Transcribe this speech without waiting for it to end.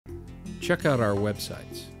check out our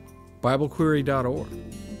websites. BibleQuery.org.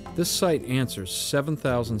 This site answers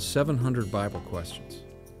 7,700 Bible questions.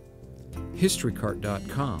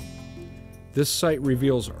 HistoryCart.com. This site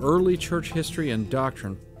reveals early church history and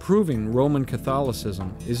doctrine, proving Roman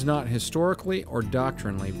Catholicism is not historically or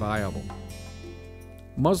doctrinally viable.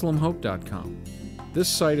 MuslimHope.com. This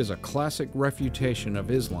site is a classic refutation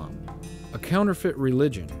of Islam, a counterfeit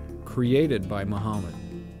religion created by Muhammad.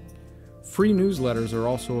 Free newsletters are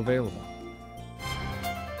also available.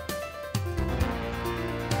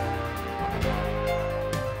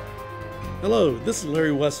 Hello, this is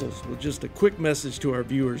Larry Wessels with just a quick message to our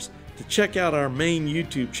viewers to check out our main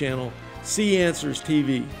YouTube channel, See Answers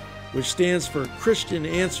TV, which stands for Christian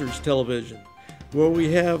Answers Television, where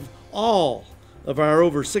we have all of our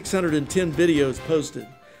over 610 videos posted.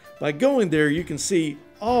 By going there, you can see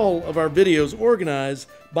all of our videos organized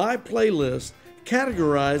by playlist,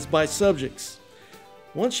 categorized by subjects.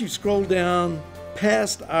 Once you scroll down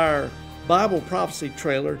past our Bible prophecy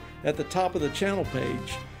trailer at the top of the channel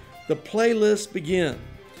page, the playlists begin.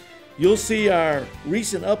 You'll see our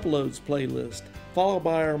recent uploads playlist, followed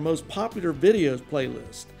by our most popular videos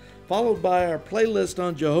playlist, followed by our playlist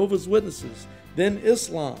on Jehovah's Witnesses, then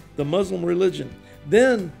Islam, the Muslim religion,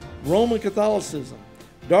 then Roman Catholicism,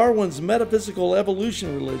 Darwin's metaphysical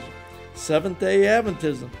evolution religion, Seventh-day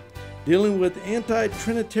Adventism, dealing with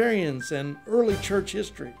anti-Trinitarians and early church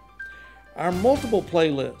history. Our multiple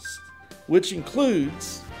playlists, which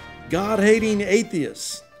includes God-hating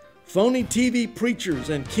atheists, phony TV preachers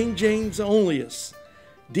and King James onlyists,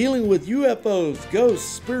 dealing with UFOs, ghosts,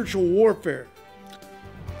 spiritual warfare.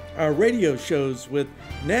 Our radio shows with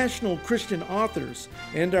national Christian authors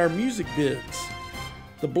and our music vids.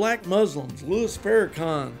 The Black Muslims, Louis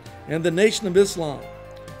Farrakhan and the Nation of Islam.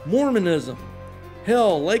 Mormonism,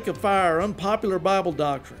 hell, lake of fire, unpopular Bible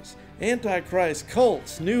doctrines, Antichrist,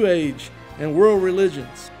 cults, New Age, and world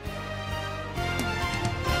religions.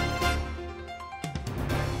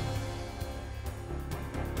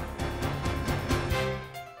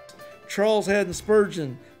 Charles Haddon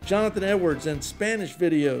Spurgeon, Jonathan Edwards, and Spanish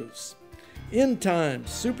videos. End times,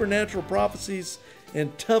 supernatural prophecies,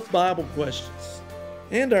 and tough Bible questions.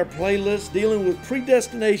 And our playlist dealing with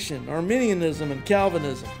predestination, Arminianism, and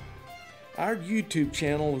Calvinism. Our YouTube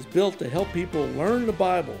channel is built to help people learn the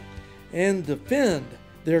Bible and defend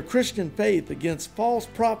their Christian faith against false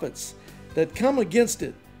prophets that come against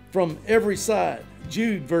it from every side.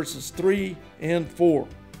 Jude verses 3 and 4.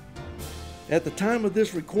 At the time of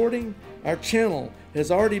this recording, our channel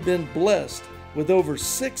has already been blessed with over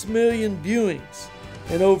 6 million viewings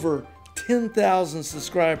and over 10,000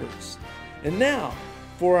 subscribers. And now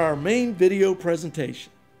for our main video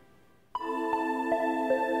presentation.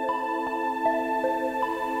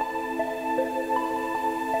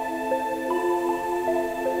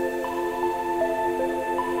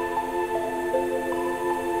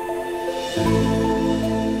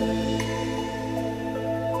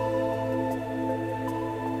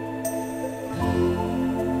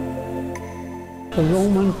 The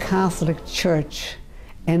Roman Catholic Church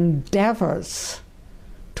endeavors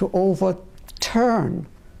to overturn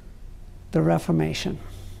the Reformation.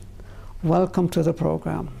 Welcome to the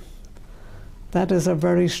program. That is a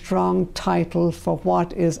very strong title for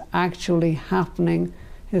what is actually happening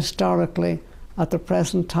historically at the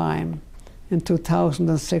present time in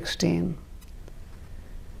 2016.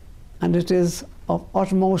 And it is of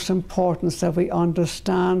utmost importance that we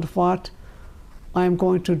understand what I'm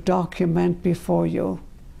going to document before you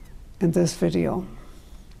in this video.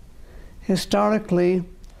 Historically,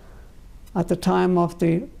 at the time of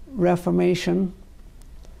the Reformation,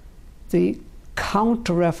 the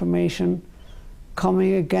Counter-Reformation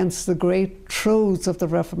coming against the great truths of the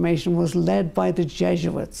Reformation was led by the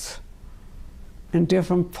Jesuits in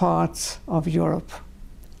different parts of Europe.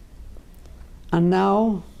 And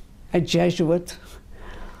now a Jesuit,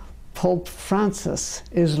 Pope Francis,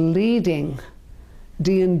 is leading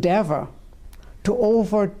the endeavor to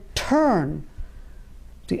overturn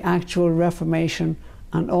the actual Reformation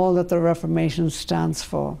and all that the Reformation stands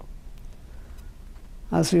for.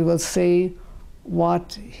 As we will see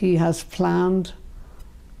what he has planned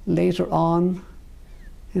later on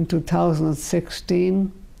in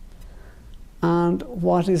 2016 and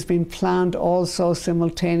what is being planned also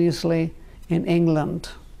simultaneously in England.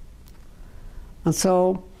 And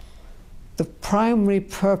so the primary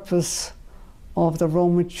purpose of the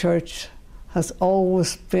Roman Church has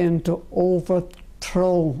always been to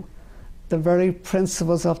overthrow the very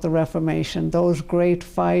principles of the Reformation, those great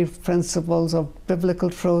 5 principles of biblical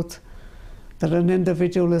truth, that an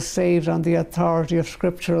individual is saved on the authority of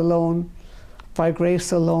Scripture alone, by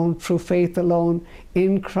grace alone, through faith alone,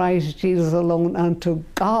 in Christ Jesus alone, and to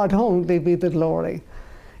God only be the glory.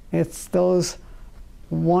 It's those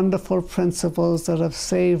wonderful principles that have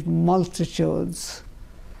saved multitudes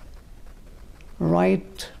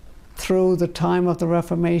right through the time of the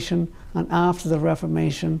Reformation and after the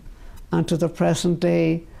Reformation and to the present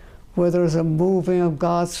day, where there's a moving of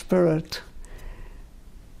God's Spirit.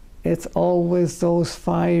 It's always those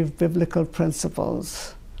 5 biblical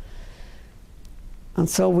principles. And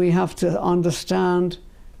so we have to understand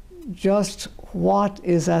just what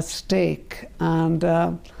is at stake and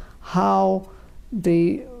how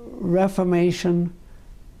the Reformation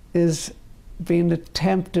is being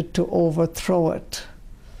attempted to overthrow it.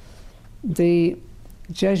 The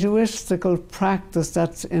Jesuitical practice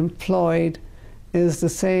that's employed is the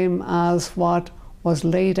same as what was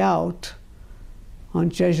laid out on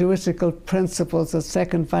Jesuitical principles at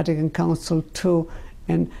Second Vatican Council II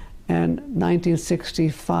in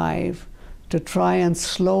 1965, to try and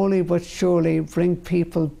slowly but surely bring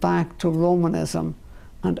people back to Romanism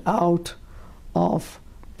and out of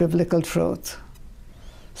biblical truth.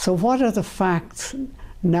 So what are the facts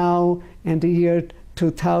now in the year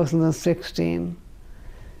 2016?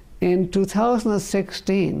 In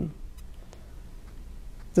 2016,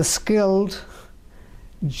 the skilled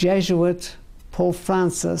Jesuit Pope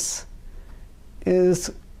Francis is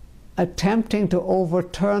attempting to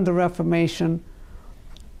overturn the Reformation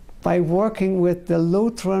by working with the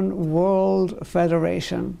Lutheran World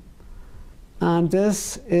Federation. And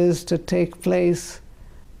this is to take place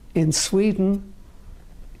in Sweden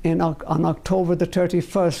on October the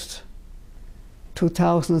 31st,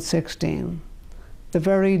 2016. The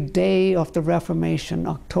very day of the Reformation,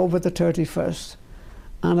 October the 31st.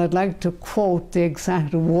 And I'd like to quote the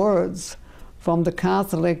exact words from the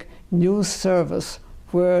Catholic news service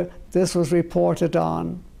where this was reported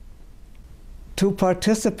on. To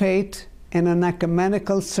participate in an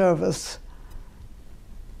ecumenical service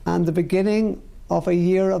and the beginning of a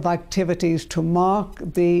year of activities to mark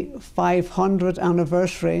the 500th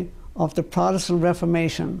anniversary of the Protestant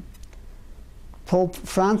Reformation, Pope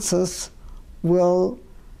Francis will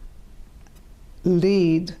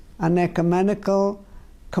lead an ecumenical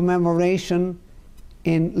commemoration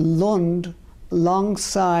in Lund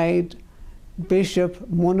alongside Bishop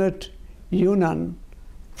Munnet Yunan,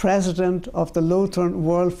 President of the Lutheran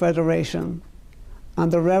World Federation,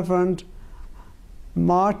 and the Reverend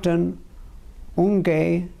Martin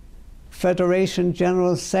Unge, Federation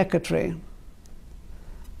General Secretary.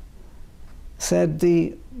 Said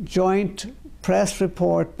the joint press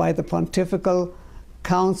report by the Pontifical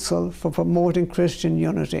Council for Promoting Christian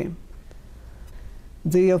Unity.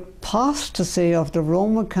 The apostasy of the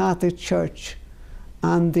Roman Catholic Church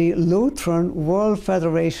and the Lutheran World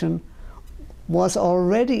Federation was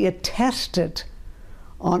already attested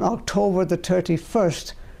on October the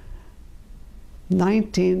 31st,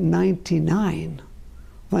 1999,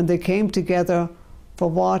 when they came together for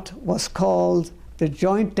what was called the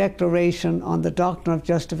Joint Declaration on the Doctrine of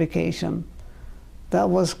Justification. That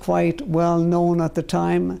was quite well known at the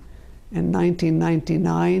time in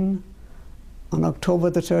 1999, on October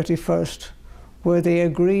the 31st, where they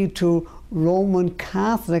agreed to Roman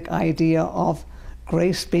Catholic idea of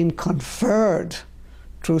grace being conferred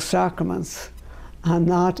through sacraments and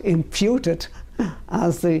not imputed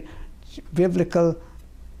as the biblical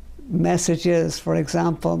message is. For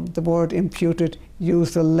example, the word imputed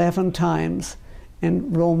used 11 times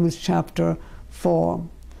in Romans chapter 4.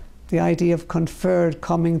 The idea of conferred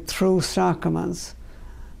coming through sacraments.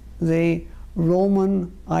 The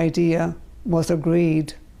Roman idea was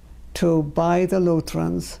agreed to by the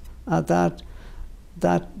Lutherans at that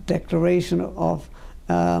declaration of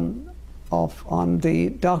on the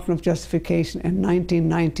doctrine of justification in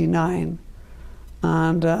 1999,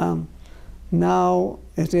 and now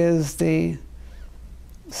it is the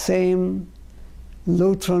same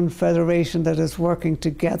Lutheran Federation that is working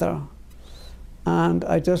together. And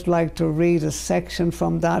I'd just like to read a section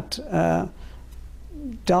from that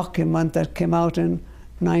document that came out in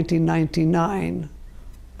 1999,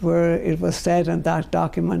 where it was said in that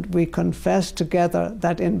document, "We confess together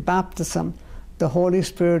that in baptism the Holy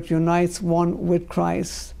Spirit unites one with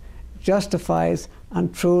Christ, justifies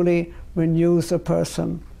and truly renews a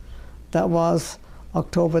person." That was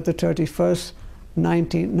October the 31st,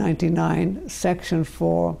 1999, section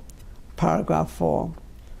 4, paragraph 4.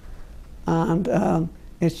 And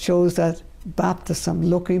it shows that baptism,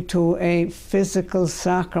 looking to a physical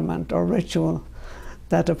sacrament or ritual,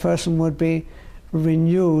 that a person would be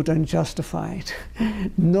renewed and justified.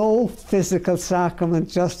 No physical sacrament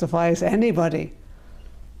justifies anybody,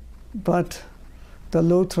 but The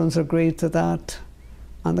Lutherans agreed to that.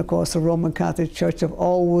 And of course, the Roman Catholic Church have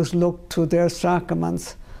always looked to their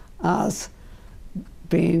sacraments as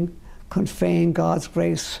being conveying God's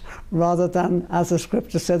grace, rather than, as the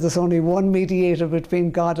scripture says, there's only one mediator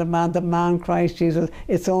between God and man, the man Christ Jesus.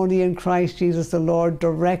 It's only in Christ Jesus the Lord,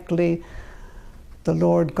 directly the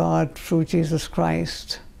Lord God through Jesus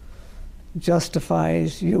Christ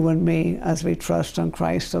justifies you and me as we trust in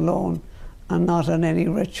Christ alone and not in any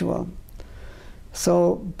ritual.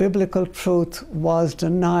 So biblical truth was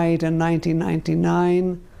denied in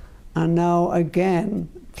 1999, and now again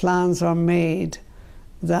plans are made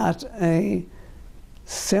that a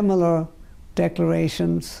similar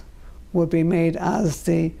declarations will be made as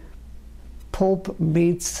the Pope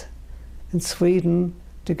meets in Sweden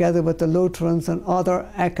together with the Lutherans and other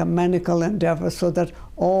ecumenical endeavors, so that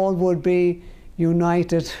all would be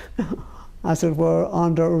united, as it were,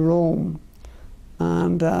 under Rome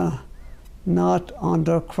and not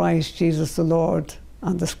under Christ Jesus the Lord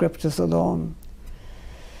and the scriptures alone.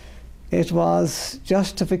 It was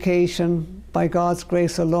justification by God's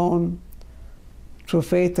grace alone, through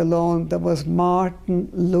faith alone, that was Martin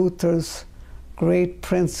Luther's great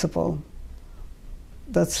principle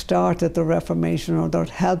that started the Reformation, or that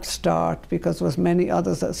helped start, because there was many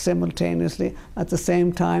others that simultaneously at the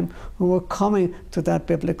same time who were coming to that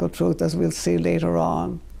biblical truth, as we'll see later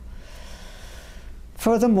on.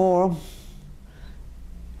 Furthermore,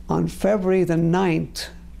 on February the 9th,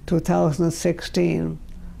 2016,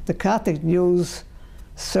 the Catholic News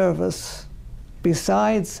Service,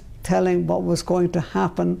 besides telling what was going to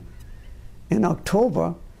happen in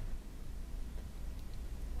October,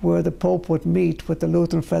 where the Pope would meet with the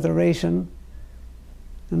Lutheran Federation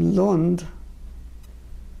in Lund,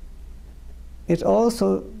 it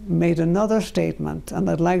also made another statement, and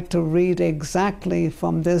I'd like to read exactly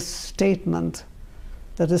from this statement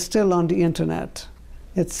that is still on the internet.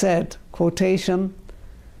 It said, quotation,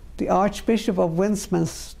 "The Archbishop of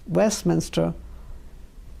Westminster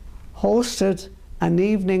hosted an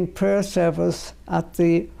evening prayer service at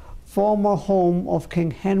the former home of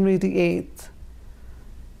King Henry VIII.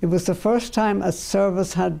 It was the first time a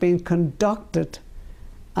service had been conducted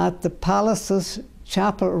at the palace's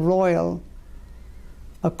Chapel Royal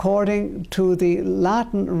according to the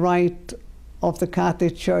Latin rite of the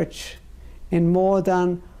Catholic Church in more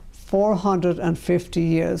than 450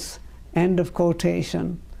 years." End of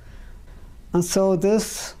quotation. And so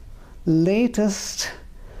this latest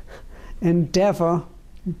endeavor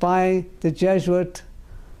by the Jesuit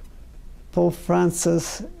Pope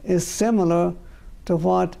Francis is similar to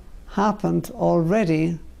what happened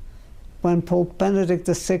already when Pope Benedict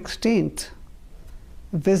XVI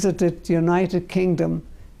visited the United Kingdom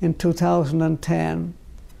in 2010.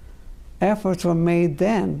 Efforts were made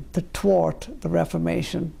then to thwart the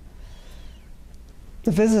Reformation.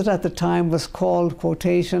 The visit at the time was called,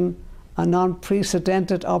 quotation, "an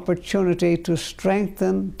unprecedented opportunity to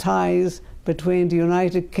strengthen ties between the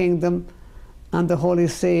United Kingdom and the Holy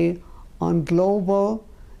See on global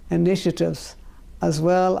initiatives, as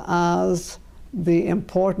well as the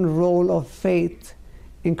important role of faith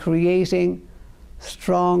in creating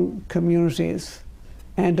strong communities."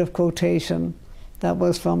 End of quotation. That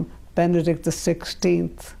was from Benedict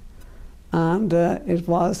XVI, and it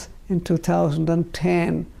was in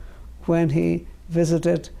 2010 when he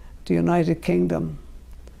visited the United Kingdom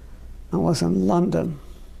and was in London.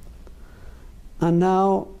 And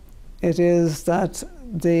now it is that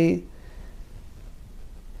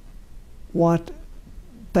what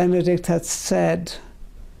Benedict had said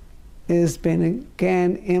is being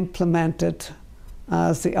again implemented,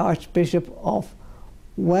 as the Archbishop of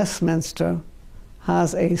Westminster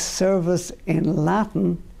has a service in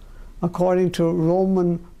Latin according to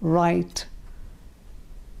Roman rite,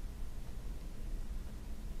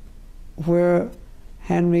 where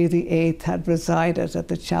Henry VIII had resided at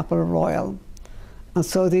the Chapel Royal. And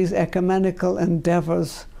so these ecumenical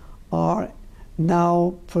endeavors are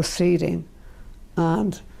now proceeding,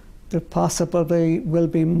 and there possibly will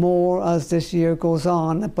be more as this year goes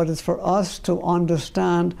on, but it's for us to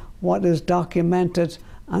understand what is documented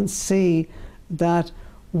and see that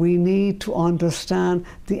we need to understand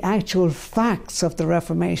the actual facts of the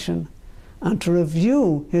Reformation and to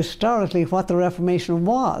review historically what the Reformation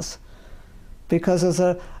was, because as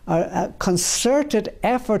a concerted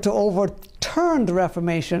effort to overturn the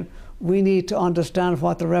Reformation, we need to understand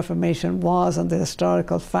what the Reformation was and the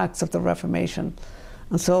historical facts of the Reformation.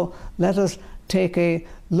 And so let us take a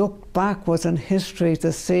look backwards in history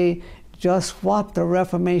to see just what the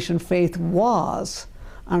Reformation faith was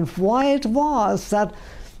and why it was that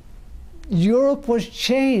Europe was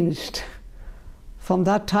changed from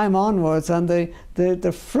that time onwards, and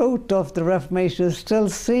the fruit of the Reformation is still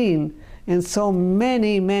seen in so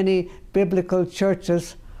many biblical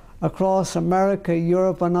churches across America,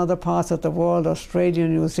 Europe, and other parts of the world, Australia,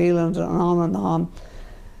 New Zealand, and on and on.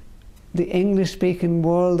 The English-speaking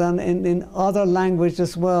world, and in other languages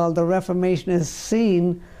as well, the Reformation is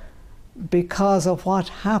seen because of what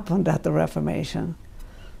happened at the Reformation.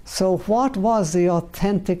 So what was the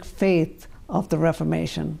authentic faith of the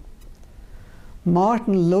Reformation?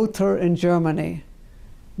 Martin Luther in Germany,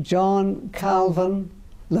 John Calvin,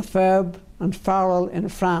 Lefebvre and Farel in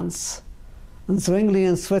France, and Zwingli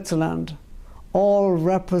in Switzerland all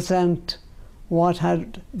represent what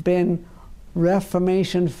had been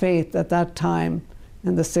Reformation faith at that time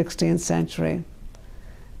in the 16th century.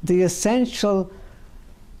 The essential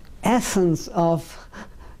essence of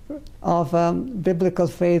biblical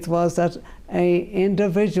faith was that an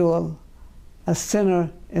individual, a sinner,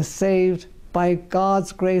 is saved by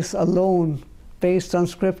God's grace alone, based on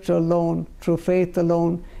Scripture alone, through faith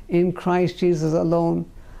alone, in Christ Jesus alone,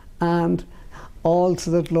 and all to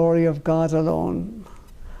the glory of God alone.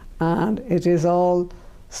 And it is all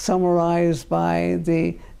summarized by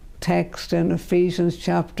the text in Ephesians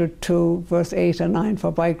chapter 2, verse 8 and 9,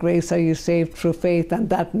 for by grace are you saved through faith, and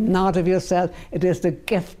that not of yourself, it is the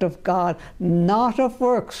gift of God, not of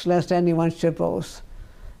works, lest anyone should boast.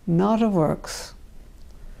 Not of works.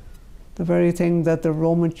 The very thing that the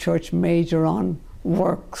Roman Church major on,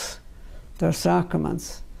 works, their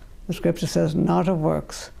sacraments. The Scripture says, not of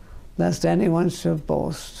works, lest anyone should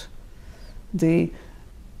boast. The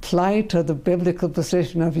plight or the biblical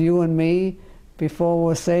position of you and me before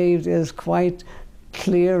we're saved is quite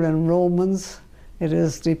clear in Romans. It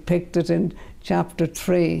is depicted in chapter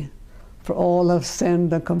 3. For all have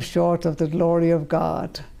sinned and come short of the glory of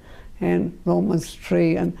God. In Romans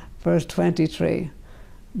 3 and verse 23.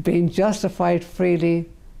 Being justified freely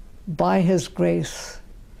by His grace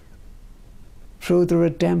through the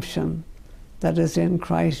redemption that is in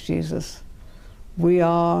Christ Jesus. We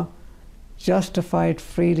are justified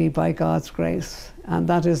freely by God's grace, and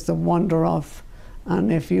that is the wonder of.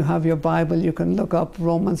 And if you have your Bible, you can look up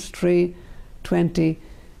Romans 3,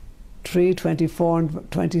 23, 24,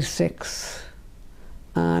 and 26.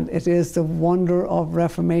 And it is the wonder of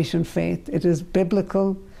Reformation faith. It is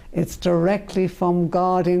biblical. It's directly from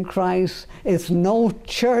God in Christ. It's no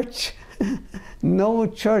church, no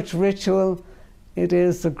church ritual. It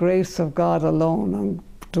is the grace of God alone, and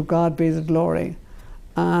to God be the glory.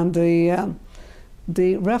 And the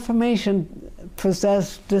Reformation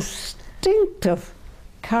possessed distinctive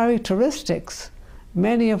characteristics,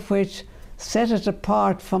 many of which set it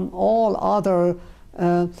apart from all other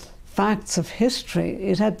facts of history.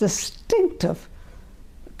 It had distinctive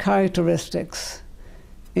characteristics.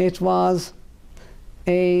 It was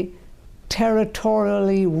a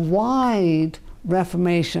territorially wide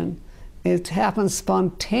Reformation. It happened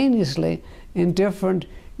spontaneously in different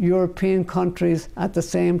European countries at the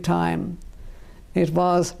same time. It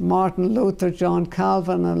was Martin Luther, John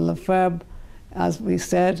Calvin, and Lefebvre, as we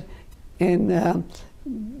said,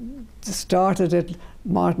 started it.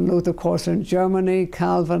 Martin Luther, of course, in Germany,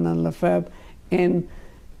 Calvin and Lefebvre in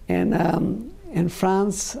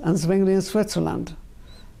France, and Zwingli in Switzerland.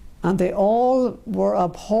 And they all were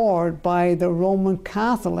abhorred by the Roman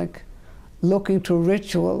Catholic looking to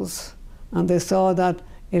rituals, and they saw that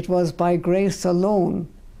it was by grace alone,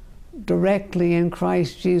 directly in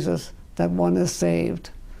Christ Jesus, that one is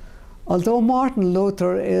saved. Although Martin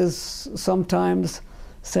Luther is sometimes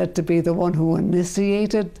said to be the one who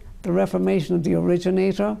initiated the Reformation, the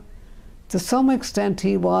originator, to some extent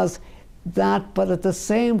he was that, but at the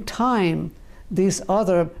same time these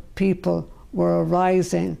other people were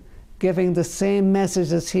arising, giving the same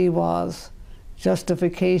message as he was,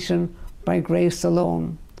 justification by grace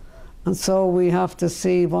alone. And so we have to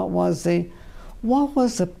see what was the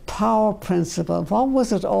power principle, what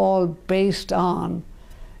was it all based on?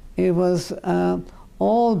 It was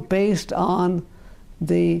all based on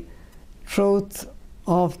the truth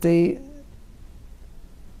of the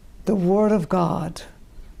Word of God,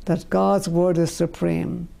 that God's Word is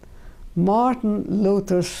supreme. Martin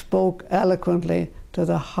Luther spoke eloquently to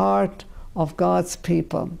the heart of God's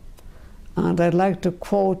people. And I'd like to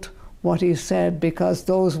quote what he said, because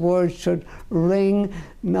those words should ring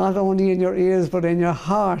not only in your ears but in your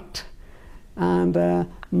heart. And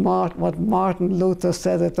what Martin Luther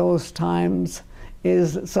said at those times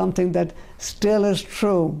is something that still is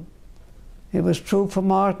true. It was true for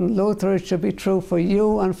Martin Luther, it should be true for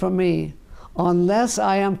you and for me. Unless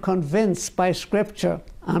I am convinced by Scripture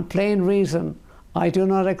and plain reason, I do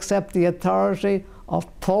not accept the authority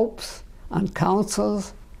of popes and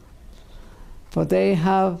councils. for they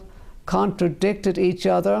have contradicted each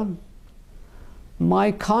other.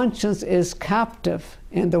 My conscience is captive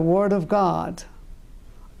in the word of God.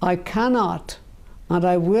 I cannot and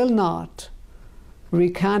I will not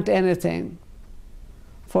recant anything,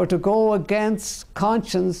 for to go against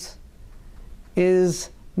conscience is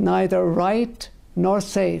neither right nor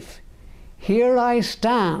safe. Here I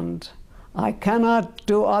stand, I cannot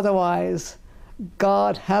do otherwise.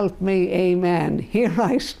 God help me, amen. Here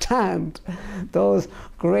I stand. Those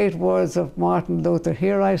great words of Martin Luther,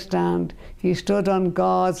 here I stand. He stood on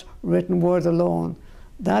God's written word alone.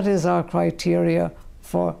 That is our criteria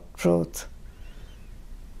for truth.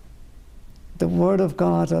 The word of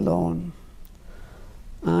God alone.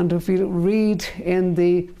 And if we read in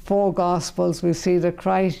the four Gospels, we see that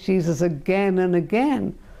Christ Jesus again and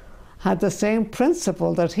again had the same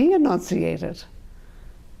principle that he enunciated.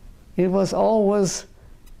 It was always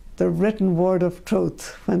the written word of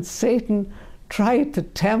truth. When Satan tried to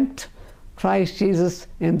tempt Christ Jesus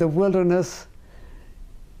in the wilderness,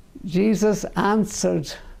 Jesus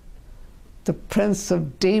answered the prince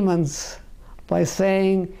of demons by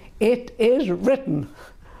saying, "It is written."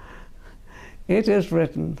 It is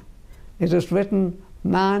written. It is written,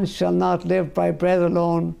 man shall not live by bread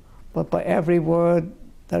alone, but by every word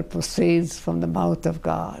that proceeds from the mouth of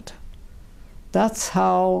God. That's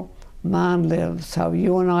how man lives, how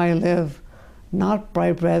you and I live, not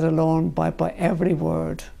by bread alone, but by every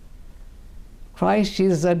word. Christ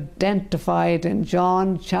Jesus identified in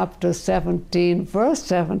John chapter 17, verse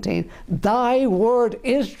 17, thy word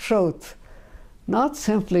is truth. Not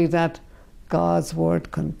simply that God's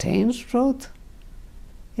word contains truth.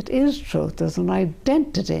 It is truth. There's an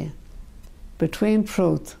identity between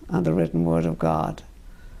truth and the written word of God.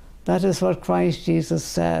 That is what Christ Jesus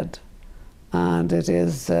said. And it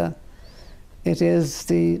is the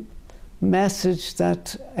message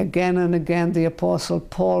that again and again the Apostle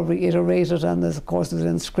Paul reiterated, and of course it's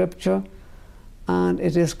in Scripture. And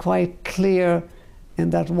it is quite clear in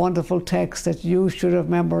that wonderful text that you should have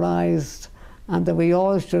memorized and that we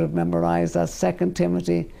all should have memorized, that 2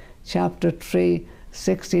 Timothy chapter 3,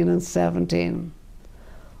 16 and 17.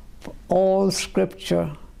 For all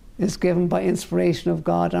Scripture is given by inspiration of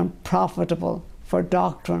God and profitable for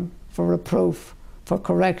doctrine, for reproof, for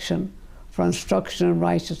correction, for instruction in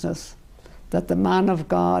righteousness, that the man of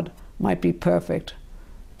God might be perfect,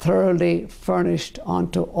 thoroughly furnished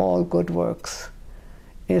unto all good works.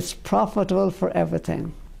 It's profitable for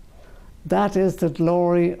everything. That is the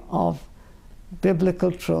glory of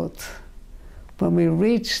biblical truth. When we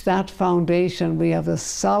reach that foundation, we have a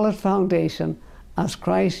solid foundation, as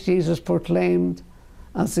Christ Jesus proclaimed,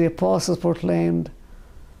 as the apostles proclaimed,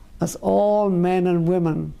 as all men and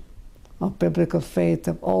women of biblical faith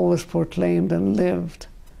have always proclaimed and lived.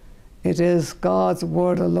 It is God's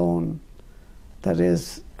word alone that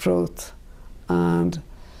is truth, and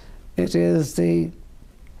it is the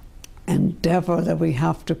endeavor that we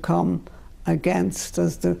have to come against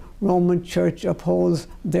as the Roman Church upholds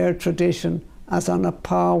their tradition as on a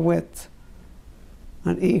par with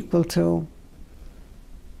and equal to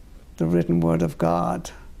the written word of God.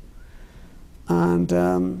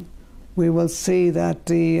 And we will see that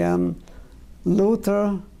the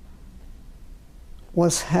Luther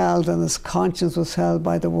was held, and his conscience was held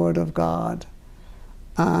by the word of God,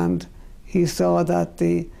 and he saw that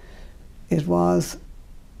it was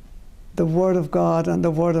the word of God and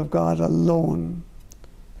the word of God alone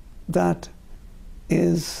that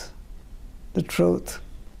is the truth.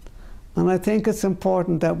 And I think it's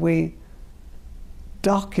important that we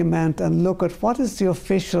document and look at what is the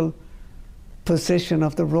official position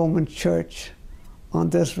of the Roman Church on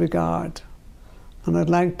this regard. And I'd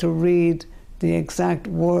like to read the exact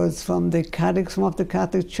words from the Catechism of the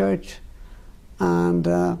Catholic Church and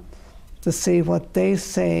to see what they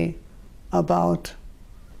say about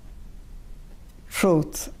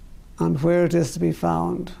truth and where it is to be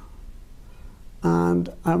found. And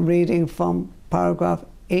I'm reading from paragraph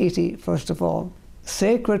 80, first of all.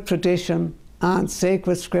 Sacred tradition and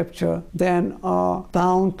sacred scripture then are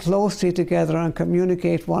bound closely together and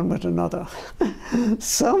communicate one with another.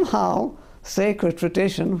 Somehow, sacred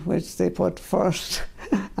tradition, which they put first,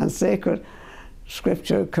 and sacred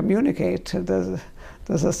scripture communicate.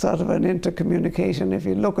 There's a sort of an intercommunication. If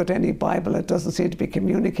you look at any Bible, it doesn't seem to be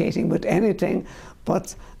communicating with anything,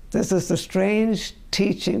 but this is the strange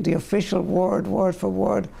teaching, the official word for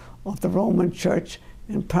word, of the Roman Church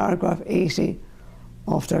in paragraph 80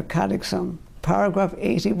 of their Catechism. Paragraph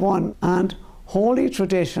 81, and holy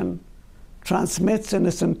tradition transmits in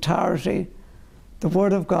its entirety the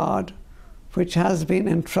word of God, which has been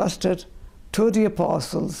entrusted to the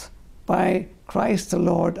apostles by Christ the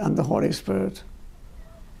Lord and the Holy Spirit.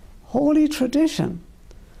 Holy tradition.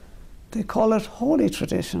 They call it holy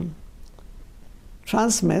tradition.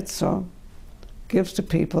 Transmits or gives to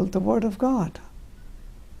people the Word of God.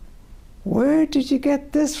 Where did you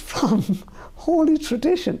get this from? Holy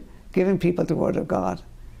tradition, giving people the Word of God.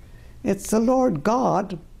 It's the Lord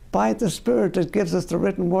God, by the Spirit, that gives us the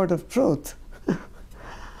written word of truth.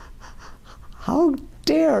 How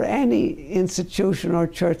dare any institution or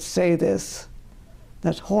church say this,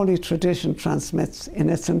 that holy tradition transmits in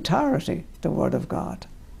its entirety the Word of God?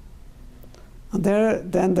 And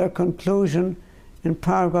then their conclusion in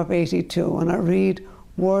paragraph 82, and I read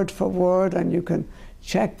word for word, and you can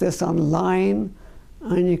check this online,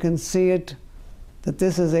 and you can see it, that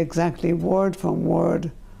this is exactly word from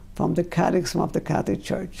word from the Catechism of the Catholic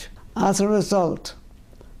Church. As a result,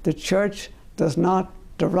 the Church does not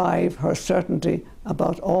derive her certainty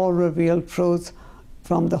about all revealed truths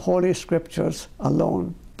from the Holy Scriptures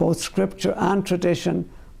alone. Both Scripture and tradition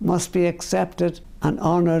must be accepted and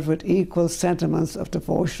honoured with equal sentiments of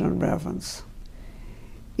devotion and reverence.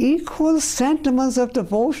 Equal sentiments of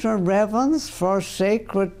devotion and reverence for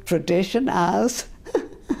sacred tradition as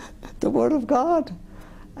the Word of God.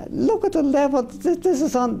 Look at the level. This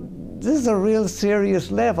is a real serious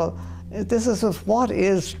level. This is what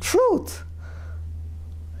is truth.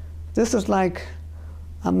 This is like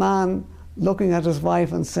a man looking at his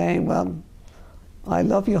wife and saying, well, I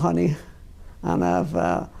love you, honey, and I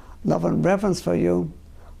have love and reverence for you,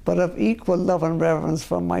 but I have equal love and reverence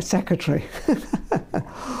for my secretary.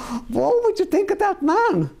 What would you think of that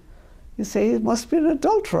man? You say he must be an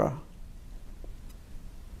adulterer.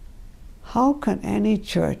 How can any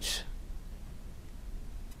church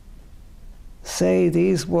say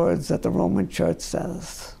these words that the Roman Church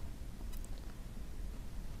says?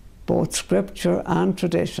 Both Scripture and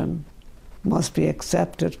tradition must be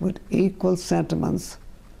accepted with equal sentiments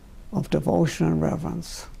of devotion and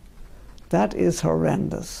reverence. That is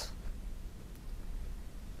horrendous.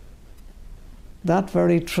 That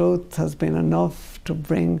very truth has been enough to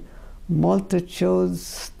bring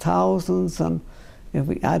multitudes, thousands, and if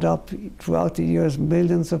we add up throughout the years,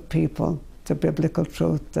 millions of people to biblical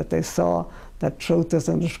truth, that they saw that truth is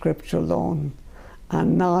in the Scripture alone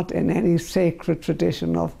and not in any sacred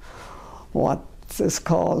tradition of what is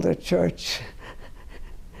called a church.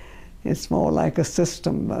 It's more like a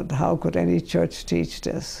system, but how could any church teach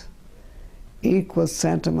this? Equal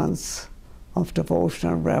sentiments of devotion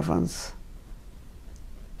and reverence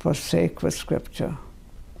for sacred Scripture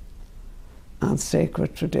and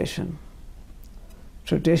sacred tradition.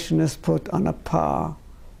 Tradition is put on a par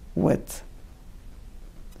with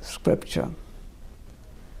Scripture.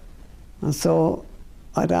 And so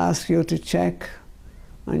I'd ask you to check,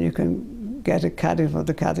 and you can get a catechism of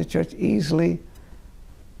the Catholic Church easily.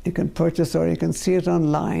 You can purchase, or you can see it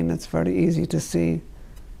online. It's very easy to see.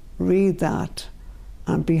 Read that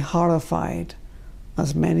and be horrified,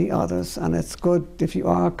 as many others. And it's good if you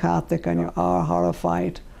are Catholic and you are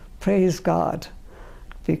horrified, praise God,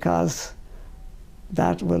 because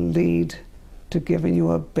that will lead to giving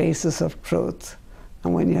you a basis of truth.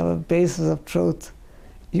 And when you have a basis of truth,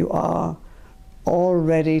 you are all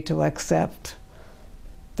ready to accept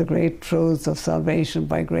the great truths of salvation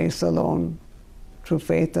by grace alone, through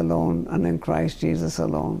faith alone, and in Christ Jesus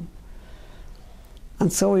alone.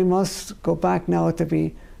 And so we must go back now to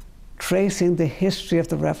be tracing the history of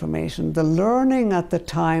the Reformation. The learning at the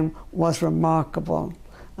time was remarkable.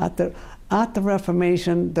 At the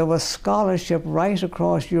Reformation, there was scholarship right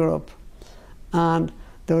across Europe, and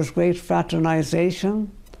there was great fraternization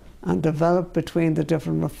and developed between the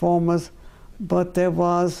different reformers, but there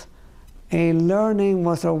was learning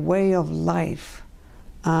was a way of life,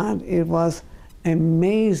 and it was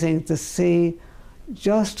amazing to see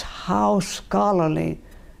just how scholarly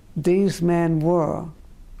these men were.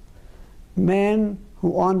 Men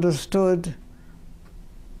who understood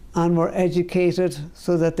and were educated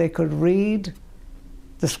so that they could read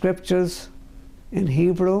the Scriptures in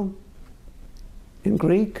Hebrew, in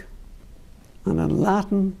Greek, and in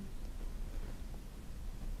Latin,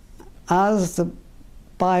 as the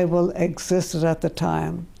Bible existed at the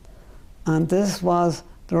time. And this was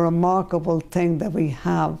the remarkable thing that we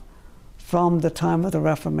have from the time of the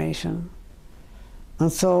Reformation.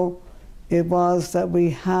 And so it was that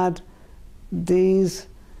we had the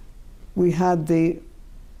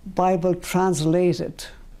Bible translated.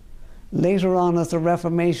 Later on, as the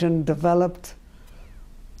Reformation developed,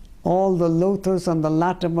 all the Luthers and the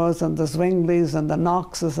Latimers and the Zwinglies and the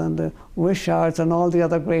Knoxes and the Wishards and all the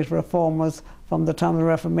other great reformers from the time of the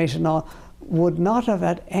Reformation would not have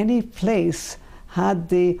had any place had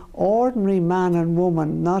the ordinary man and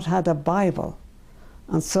woman not had a Bible.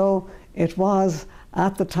 And so it was,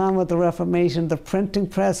 at the time of the Reformation, the printing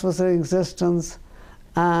press was in existence,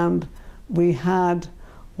 and we had,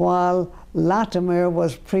 while Latimer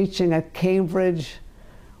was preaching at Cambridge,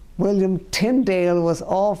 William Tyndale was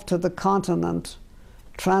off to the continent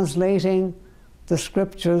translating the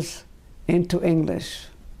scriptures into English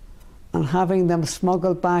and having them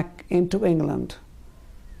smuggled back into England,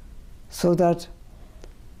 so that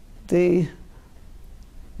the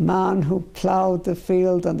man who ploughed the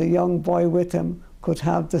field and the young boy with him could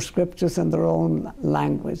have the scriptures in their own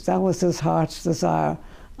language. That was his heart's desire,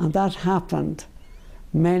 and that happened.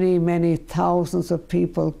 Many, many thousands of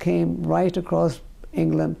people came right across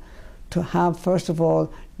England to have, first of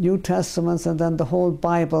all, New Testaments and then the whole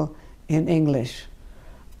Bible in English.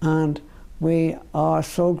 And we are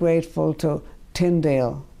so grateful to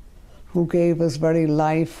Tyndale, who gave his very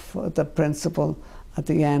life the principle at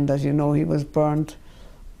the end. As you know, he was burnt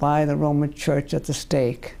by the Roman Church at the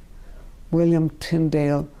stake. William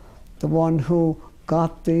Tyndale, the one who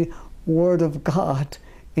got the Word of God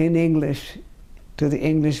in English to the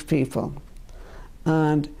English people.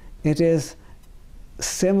 And it is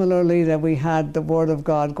similarly that we had the Word of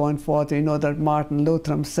God going forth. You know that Martin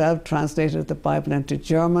Luther himself translated the Bible into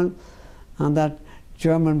German, and that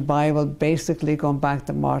German Bible, basically going back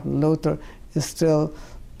to Martin Luther, is still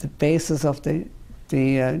the basis of the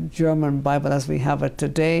German Bible as we have it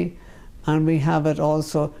today. And we have it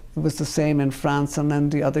also, it was the same in France and in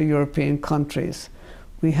the other European countries.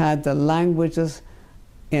 We had the languages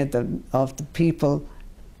of the people,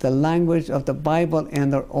 the language of the Bible in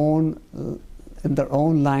their own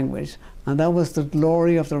language. And that was the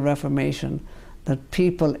glory of the Reformation, that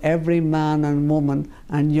people, every man and woman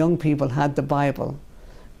and young people had the Bible.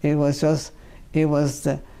 It was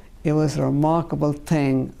a remarkable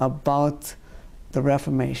thing about the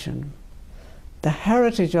Reformation. The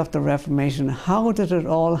heritage of the Reformation, how did it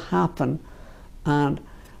all happen? And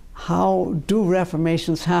how do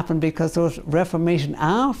Reformations happen? Because there was Reformation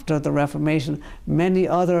after the Reformation. Many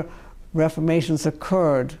other Reformations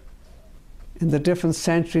occurred in the different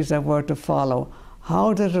centuries that were to follow.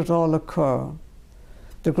 How did it all occur?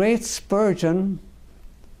 The great Spurgeon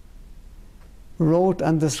wrote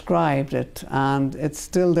and described it, and it's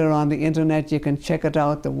still there on the internet. You can check it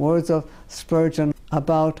out, the words of Spurgeon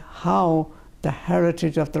about how the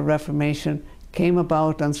heritage of the Reformation came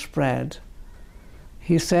about and spread.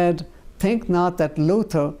 He said, "Think not that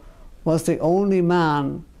Luther was the only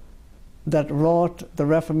man that wrought the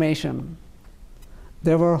Reformation.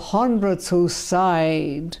 There were hundreds who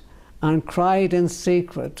sighed and cried in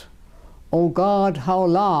secret, 'O God, how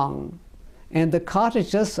long?' in the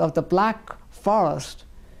cottages of the Black Forest,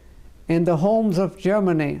 in the homes of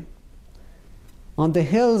Germany, on the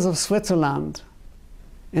hills of Switzerland,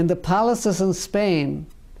 in the palaces in Spain,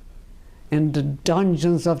 in the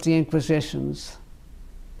dungeons of the Inquisitions,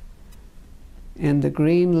 in the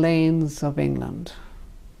green lanes of England.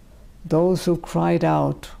 Those who cried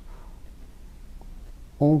out,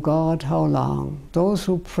 'O God, how long?' Those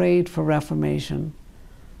who prayed for Reformation.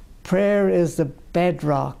 Prayer is the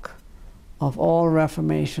bedrock of all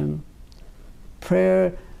Reformation.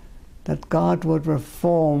 Prayer that God would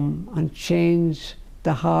reform and change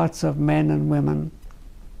the hearts of men and women.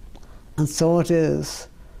 And so it is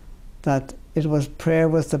that prayer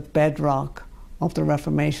was the bedrock of the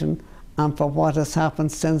Reformation and for what has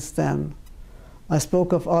happened since then. I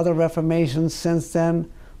spoke of other Reformations since then.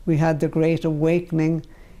 We had the Great Awakening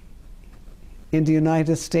in the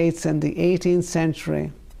United States in the 18th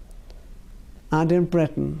century and in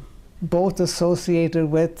Britain, both associated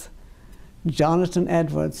with Jonathan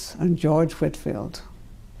Edwards and George Whitefield.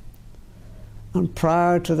 And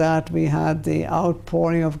prior to that, we had the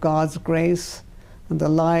outpouring of God's grace and the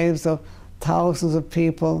lives of thousands of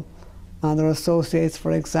people and their associates.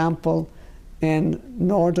 For example, in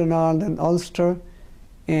Northern Ireland and Ulster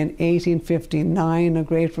in 1859, a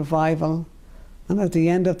great revival. And at the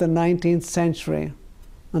end of the 19th century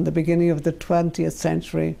and the beginning of the 20th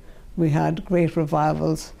century, we had great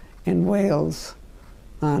revivals in Wales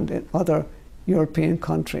and in other European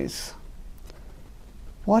countries.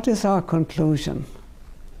 What is our conclusion?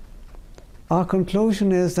 Our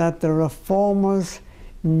conclusion is that the Reformers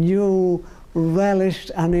knew,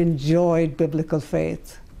 relished, and enjoyed biblical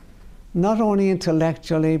faith, not only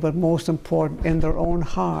intellectually, but most important, in their own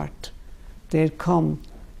heart. They had come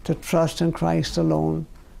to trust in Christ alone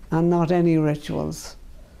and not any rituals.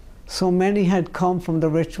 So many had come from the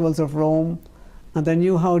rituals of Rome, and they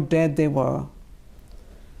knew how dead they were,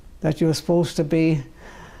 that you were supposed to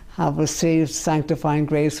have received sanctifying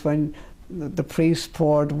grace when the priest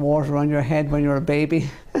poured water on your head when you were a baby,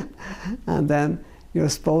 and then you're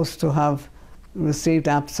supposed to have received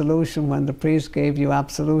absolution, when the priest gave you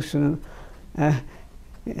absolution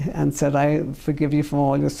and said, I forgive you from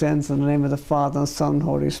all your sins in the name of the Father and Son and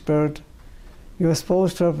Holy Spirit. You were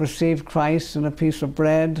supposed to have received Christ in a piece of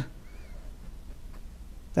bread,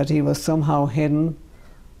 that he was somehow hidden,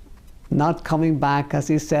 not coming back, as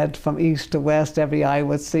he said, from east to west, every eye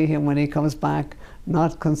would see him when he comes back,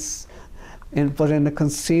 but in a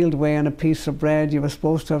concealed way on a piece of bread. You were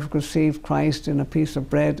supposed to have received Christ in a piece of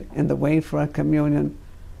bread in the way for a communion.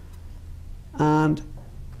 And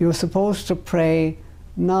you were supposed to pray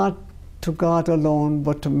not to God alone,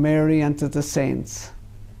 but to Mary and to the saints.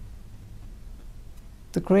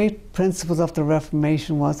 The great principles of the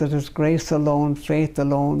Reformation was that it's grace alone, faith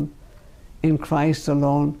alone, in Christ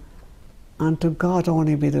alone, and to God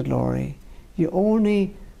only be the glory. You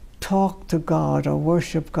only talk to God or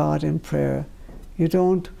worship God in prayer. You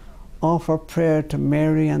don't offer prayer to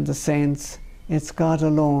Mary and the saints. It's God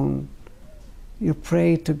alone. You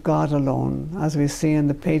pray to God alone, as we see in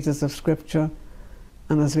the pages of Scripture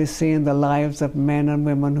and as we see in the lives of men and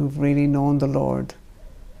women who've really known the Lord.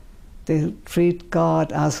 They treat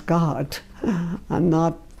God as God and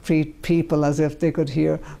not treat people as if they could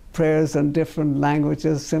hear prayers in different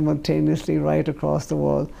languages simultaneously right across the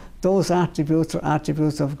world. Those attributes are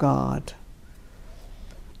attributes of God.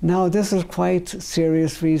 Now, this is quite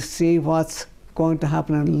serious. We see what's going to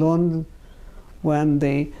happen in London when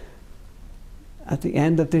at the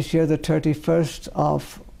end of this year, the 31st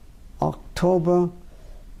of October,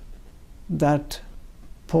 that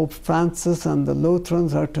Pope Francis and the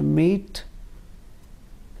Lutherans are to meet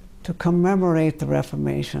to commemorate the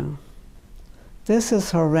Reformation. This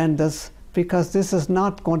is horrendous, because this is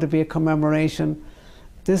not going to be a commemoration.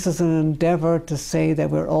 This is an endeavor to say that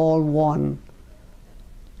we're all one.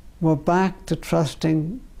 We're back to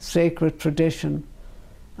trusting sacred tradition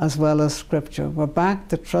as well as Scripture. We're back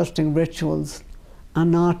to trusting rituals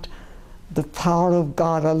and not the power of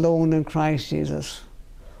God alone in Christ Jesus.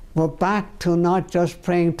 We're back to not just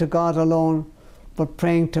praying to God alone, but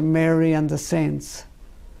praying to Mary and the saints.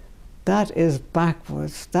 That is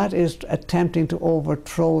backwards. That is attempting to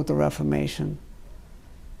overthrow the Reformation.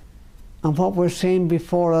 And what we're seeing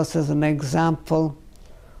before us is an example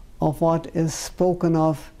of what is spoken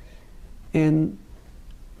of in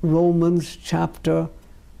Romans chapter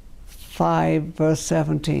 5, verse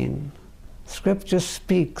 17. Scripture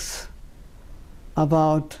speaks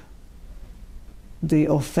about the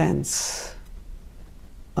offense,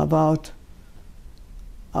 about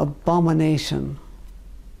abomination.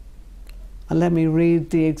 And let me read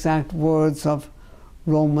the exact words of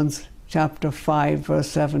Romans chapter 5, verse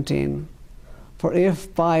 17. For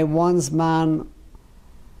if by one man's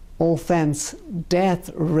offense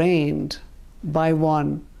death reigned by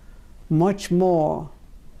one, much more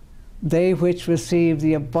they which receive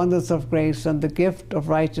the abundance of grace and the gift of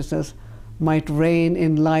righteousness might reign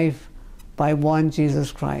in life by one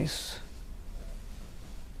Jesus Christ.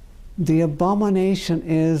 The abomination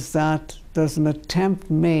is that there's an attempt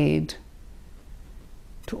made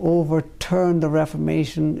to overturn the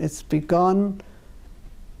Reformation. It's begun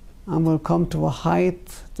and will come to a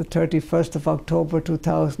height the 31st of October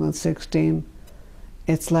 2016.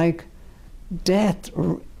 It's like death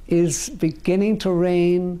is beginning to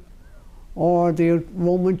reign, or the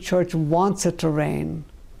Roman Church wants it to reign.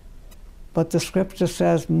 But the Scripture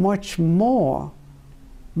says much more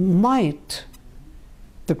might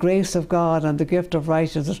the grace of God and the gift of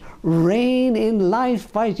righteousness reign in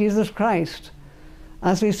life by Jesus Christ.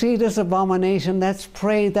 As we see this abomination, let's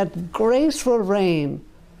pray that grace will reign.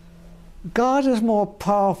 God is more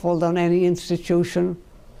powerful than any institution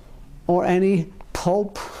or any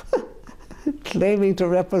pope claiming to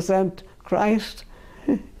represent Christ.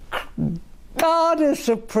 God is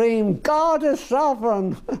supreme. God is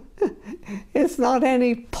sovereign. It's not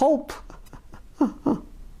any pope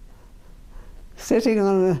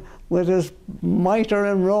sitting with his mitre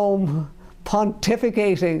in Rome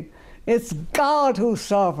pontificating. It's God who's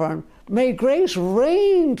sovereign. May grace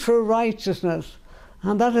reign through righteousness.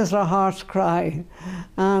 And that is our heart's cry.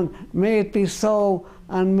 And may it be so,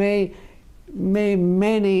 and may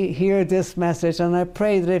many hear this message. And I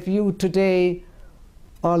pray that if you today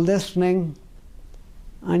are listening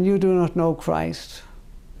and you do not know Christ,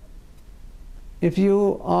 if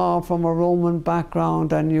you are from a Roman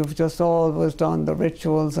background and you've just always done the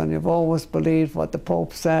rituals and you've always believed what the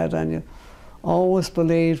Pope said and you always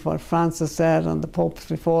believed what Francis said and the popes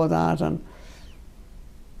before that, and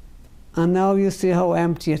now you see how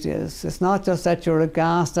empty it is. It's not just that you're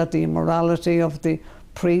aghast at the immorality of the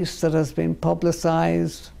priests that has been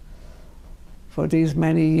publicized for these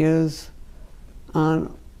many years,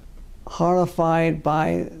 and horrified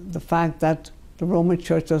by the fact that The Roman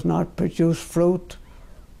Church does not produce fruit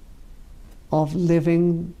of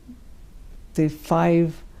living the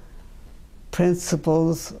 5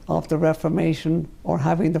 principles of the Reformation, or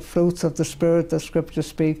having the fruits of the Spirit the Scriptures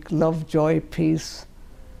speak: love, joy, peace,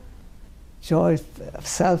 joy,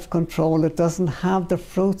 self-control. It doesn't have the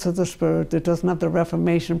fruits of the Spirit. It doesn't have the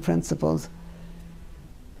Reformation principles.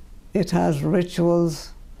 It has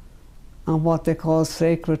rituals and what they call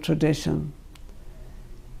sacred tradition.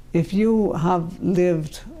 If you have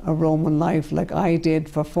lived a Roman life like I did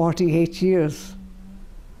for 48 years,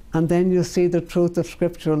 and then you see the truth of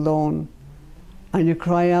Scripture alone, and you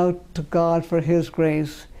cry out to God for His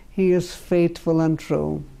grace, He is faithful and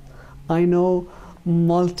true. I know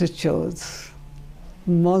multitudes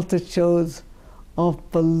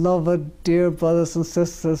of beloved, dear brothers and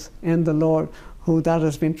sisters in the Lord who that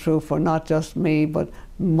has been true for, not just me, but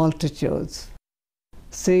multitudes.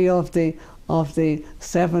 See, of the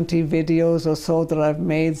 70 videos or so that I've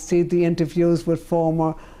made, see the interviews with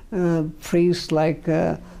former priests like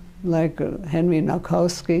Henry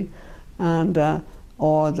Nakowski, and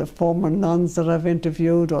or the former nuns that I've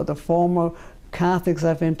interviewed, or the former Catholics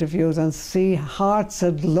I've interviewed, and see hearts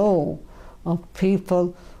aglow of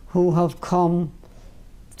people who have come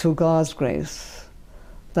to God's grace.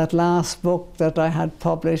 That last book that I had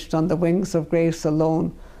published, On the Wings of Grace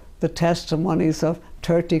Alone, the testimonies of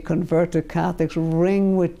 30 converted Catholics,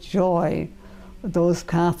 ring with joy, those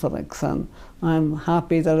Catholics, and I'm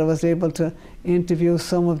happy that I was able to interview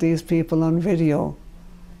some of these people on video,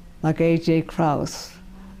 like A.J. Krause,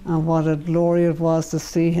 and what a glory it was to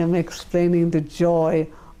see him explaining the joy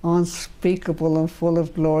unspeakable and full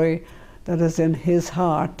of glory that is in his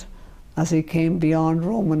heart as he came beyond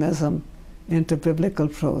Romanism into biblical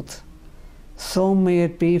truth. So may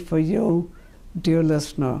it be for you, dear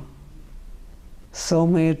listener. So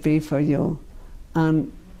may it be for you,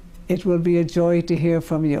 and it will be a joy to hear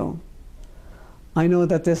from you. I know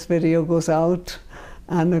that this video goes out,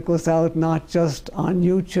 and it goes out not just on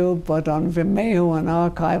YouTube, but on Vimeo and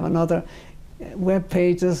Archive and other web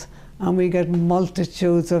pages, and we get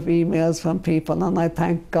multitudes of emails from people, and I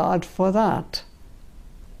thank God for that.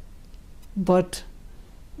 But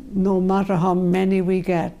no matter how many we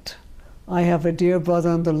get, I have a dear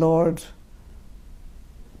brother in the Lord,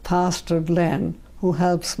 Pastor Glenn, who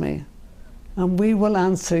helps me, and we will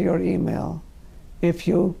answer your email if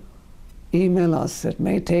you email us. It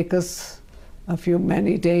may take us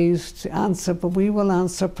many days to answer, but we will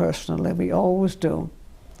answer personally. We always do.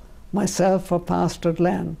 Myself or Pastor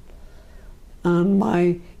Glenn. And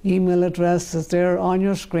my email address is there on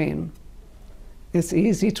your screen. It's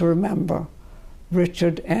easy to remember.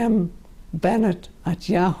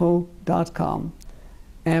 richardmbennett@yahoo.com.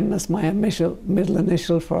 M is my middle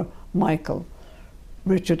initial for Michael.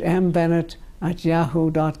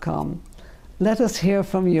 richardmbennett@yahoo.com. Let us hear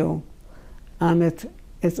from you. And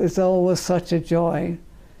it's always such a joy.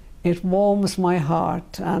 It warms my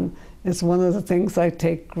heart, and it's one of the things I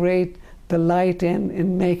take great delight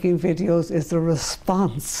in making videos, is the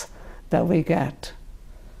response that we get.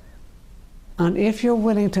 And if you're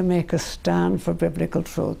willing to make a stand for biblical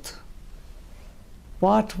truth,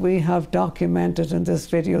 what we have documented in this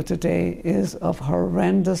video today is of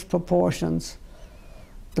horrendous proportions.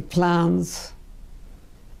 The plans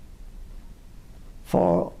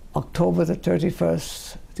for October the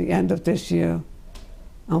 31st, the end of this year,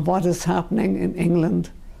 and what is happening in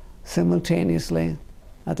England simultaneously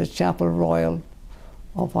at the Chapel Royal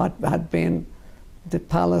of what had been the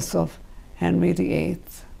palace of Henry VIII.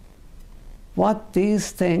 What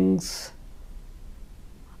these things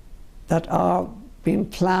that are being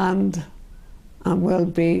planned and will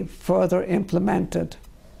be further implemented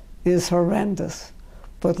is horrendous.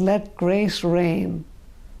 But let grace reign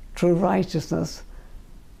through righteousness,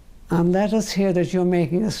 and let us hear that you're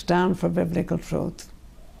making a stand for biblical truth.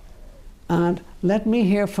 And let me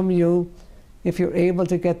hear from you if you're able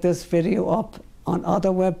to get this video up on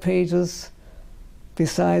other web pages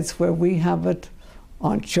besides where we have it,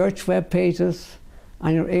 on church web pages,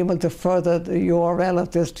 and you're able to further the URL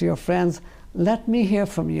of this to your friends. Let me hear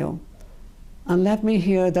from you, and let me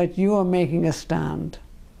hear that you are making a stand.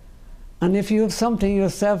 And if you have something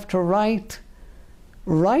yourself to write,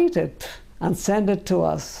 write it and send it to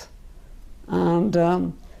us. And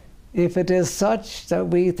if it is such that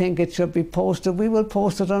we think it should be posted, we will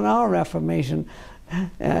post it on our Reformation,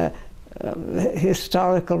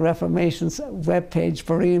 Historical Reformation's webpage,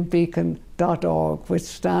 bereanbeacon.org, which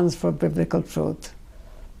stands for Biblical Truth,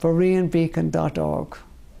 bereanbeacon.org.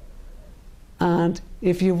 And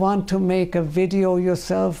if you want to make a video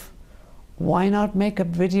yourself, why not make a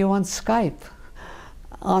video on Skype?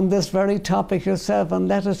 on this very topic yourself, and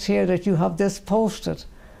let us hear that you have this posted.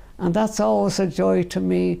 And that's always a joy to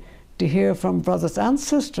me, to hear from brothers and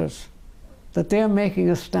sisters that they're making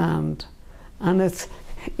a stand. And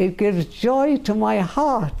it gives joy to my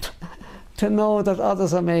heart to know that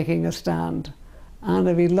others are making a stand. And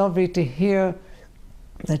it'd be lovely to hear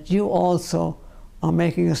that you also are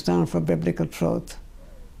making a stand for biblical truth,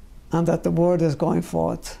 and that the word is going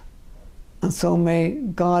forth. And so may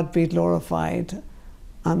God be glorified,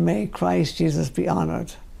 and may Christ Jesus be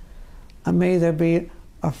honored. And may there be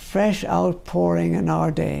a fresh outpouring in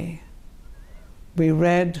our day. We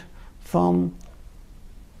read from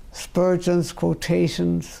Spurgeon's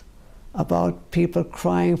quotations about people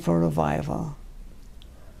crying for revival.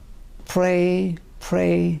 Pray,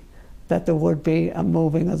 pray that there would be a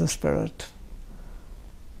moving of the Spirit.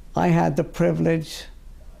 I had the privilege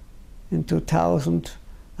in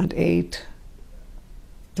 2008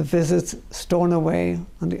 to visit Stornoway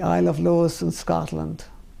on the Isle of Lewis in Scotland.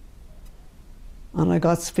 And I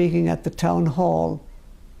got speaking at the town hall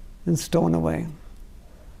in Stornoway.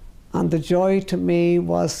 And the joy to me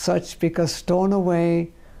was such, because Stornoway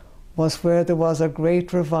was where there was a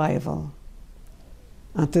great revival.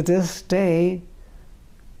 And to this day,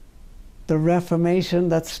 the Reformation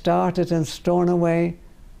that started in Stornoway,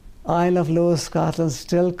 Isle of Lewis, Scotland,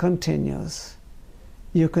 still continues.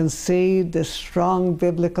 You can see the strong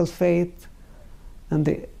biblical faith in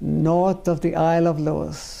the north of the Isle of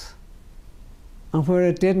Lewis. And where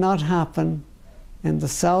it did not happen, in the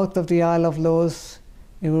south of the Isle of Lewis,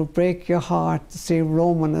 it will break your heart to see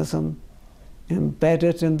Romanism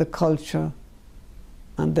embedded in the culture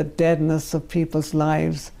and the deadness of people's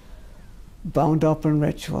lives bound up in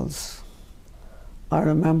rituals. I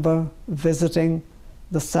remember visiting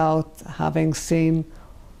the south, having seen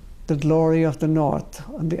the glory of the north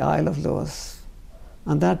on the Isle of Lewis.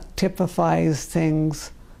 And that typifies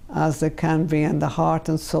things as they can be in the heart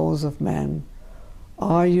and souls of men.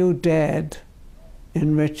 Are you dead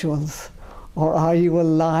in rituals, or are you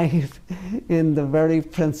alive in the very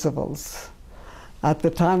principles? At the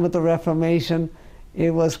time of the Reformation,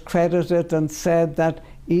 it was credited and said that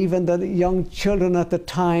even the young children at the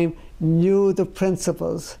time knew the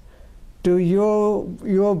principles. Do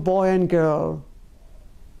your boy and girl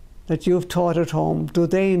that you've taught at home, do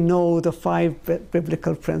they know the 5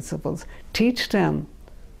 biblical principles? Teach them.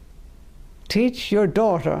 Teach your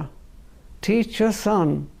daughter. Teach your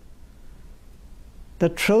son. The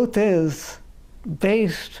truth is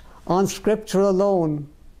based on Scripture alone,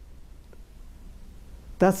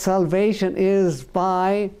 that salvation is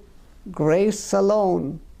by grace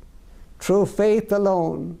alone, through faith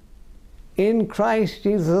alone, in Christ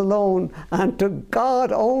Jesus alone, and to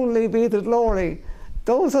God only be the glory.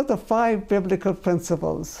 Those are the 5 biblical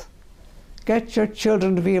principles. Get your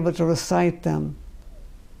children to be able to recite them,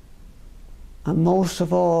 and most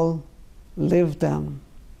of all, live them,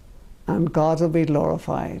 and God will be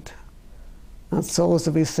glorified, and souls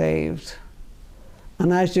will be saved.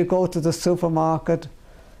 And as you go to the supermarket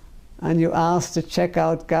and you ask the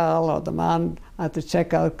checkout gal or the man at the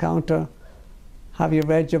checkout counter, have you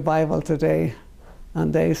read your Bible today?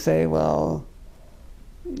 And they say, well,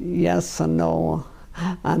 yes and no.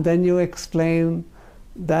 And then you explain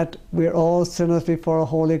that we're all sinners before a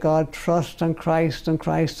holy God, trust in Christ and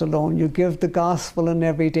Christ alone. You give the gospel in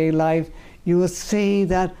everyday life, you will see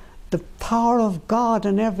that the power of God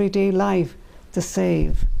in everyday life to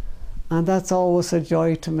save. And that's always a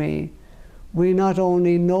joy to me. We not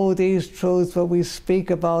only know these truths, but we speak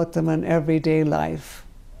about them in everyday life.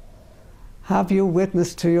 Have you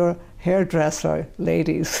witnessed to your hairdresser,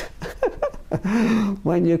 ladies?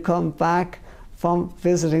 When you come back from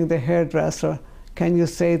visiting the hairdresser, can you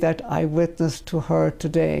say that I witnessed to her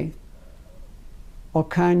today? Or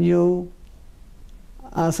can you,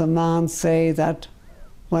 as a man, say that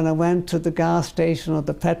when I went to the gas station, or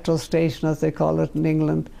the petrol station as they call it in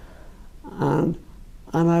England, and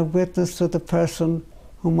I witnessed to the person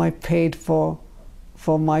whom I paid for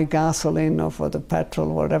my gasoline or for the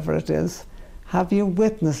petrol, whatever it is? Have you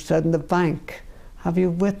witnessed in the bank? Have you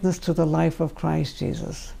witnessed to the life of Christ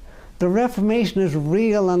Jesus? The Reformation is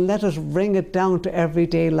real, and let us bring it down to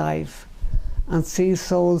everyday life and see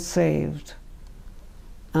souls saved.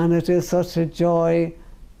 And it is such a joy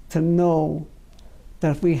to know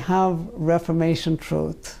that we have Reformation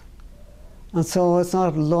truth. And so it's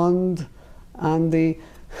not Lund and the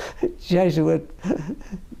Jesuit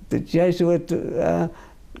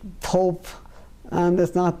Pope, and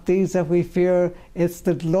it's not these that we fear, it's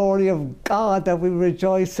the glory of God that we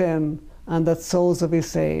rejoice in, and that souls will be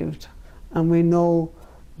saved. And we know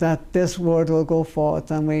that this word will go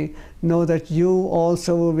forth, and we know that you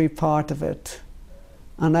also will be part of it.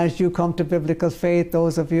 And as you come to biblical faith,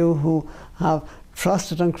 those of you who have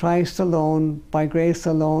trusted in Christ alone, by grace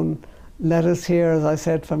alone, let us hear, as I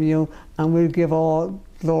said, from you, and we'll give all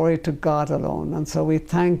glory to God alone. And so we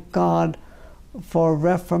thank God for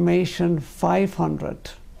Reformation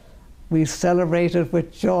 500. We celebrate it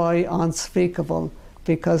with joy unspeakable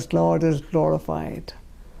because Lord is glorified.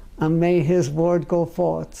 And may His word go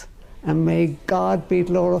forth, and may God be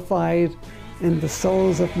glorified in the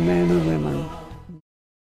souls of men and women.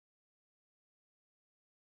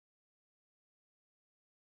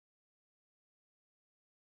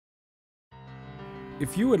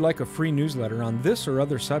 If you would like a free newsletter on this or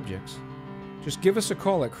other subjects, just give us a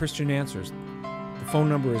call at Christian Answers. The phone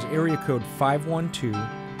number is area code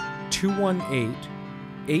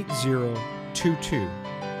 512-218-8022.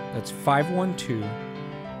 That's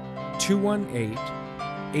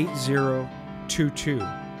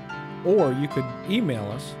 512-218-8022. Or you could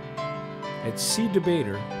email us at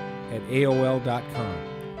cdebater@aol.com.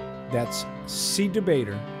 That's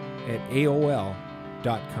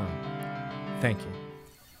cdebater@aol.com. Thank you.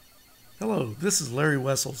 Hello, this is Larry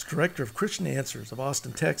Wessels, Director of Christian Answers of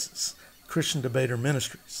Austin, Texas, Christian Debater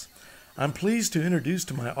Ministries. I'm pleased to introduce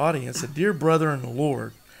to my audience a dear brother in the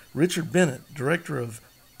Lord, Richard Bennett, Director of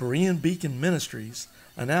Berean Beacon Ministries,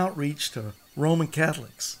 an outreach to Roman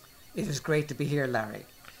Catholics. It is great to be here, Larry.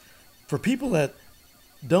 For people that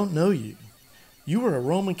don't know you, you were a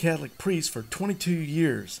Roman Catholic priest for 22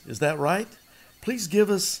 years. Is that right? Please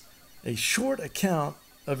give us a short account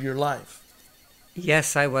of your life.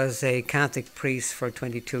 Yes, I was a Catholic priest for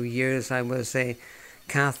 22 years. I was a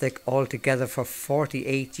Catholic altogether for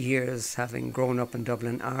 48 years, having grown up in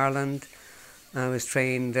Dublin, Ireland. I was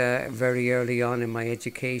trained very early on in my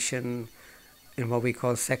education, in what we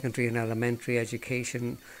call secondary and elementary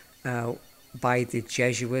education, by the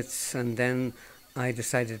Jesuits, and then I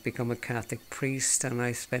decided to become a Catholic priest, and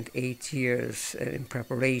I spent 8 years in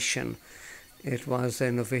preparation. It was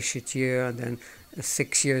a novitiate year, and then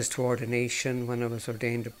 6 years to ordination when I was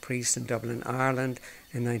ordained a priest in Dublin, Ireland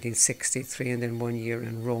in 1963, and then 1 year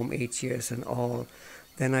in Rome, 8 years in all.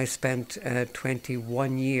 Then I spent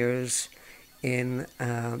 21 years in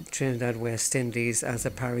Trinidad, West Indies as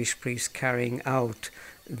a parish priest, carrying out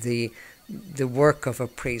the work of a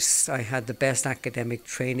priest. I had the best academic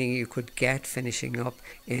training you could get, finishing up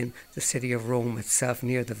in the city of Rome itself,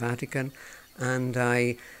 near the Vatican, and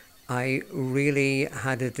I really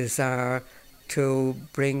had a desire to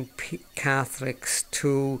bring Catholics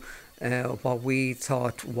to what we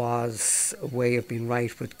thought was a way of being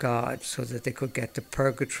right with God, so that they could get to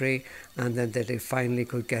purgatory and then that they finally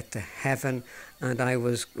could get to heaven. And I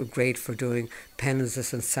was great for doing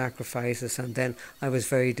penances and sacrifices, and then I was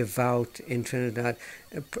very devout in Trinidad,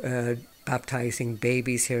 baptizing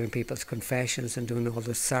babies, hearing people's confessions and doing all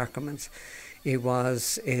the sacraments. It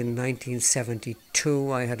was in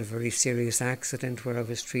 1972 I had a very serious accident where I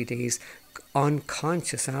was 3 days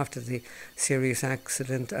unconscious after the serious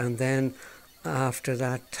accident, and then after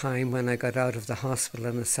that time, when I got out of the hospital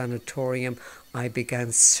and the sanatorium, I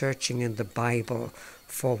began searching in the Bible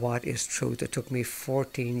for what is truth. It took me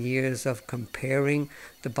 14 years of comparing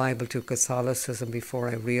the Bible to Catholicism before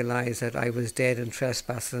I realized that I was dead in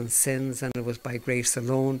trespasses and sins, and it was by grace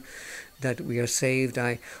alone that we are saved.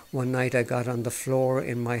 One night I got on the floor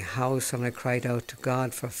in my house and I cried out to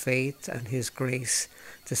God for faith and His grace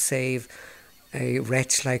to save a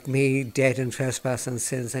wretch like me, dead in trespass and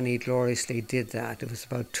sins, and He gloriously did that. It was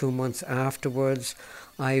about 2 months afterwards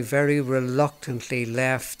I very reluctantly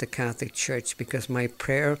left the Catholic Church, because my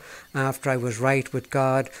prayer after I was right with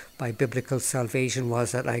God by biblical salvation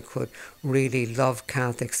was that I could really love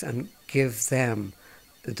Catholics and give them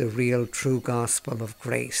the real true gospel of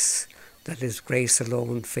grace. That is grace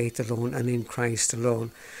alone, faith alone, and in Christ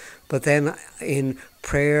alone. But then in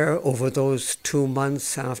prayer over those 2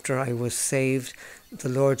 months after I was saved, the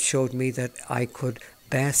Lord showed me that I could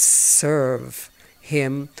best serve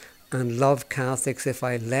Him and love Catholics if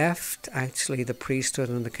I left actually the priesthood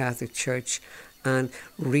and the Catholic Church and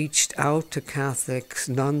reached out to Catholics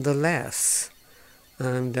nonetheless.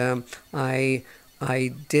 And I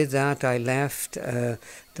did that. I left the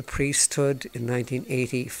priesthood in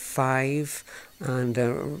 1985 and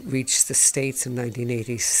reached the States in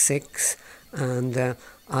 1986. And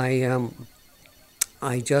I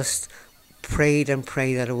just prayed and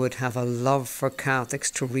prayed that I would have a love for Catholics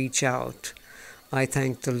to reach out. I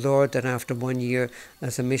thank the Lord that after 1 year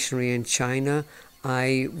as a missionary in China,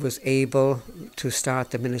 I was able to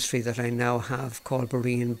start the ministry that I now have called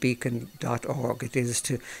BereanBeacon.org. It is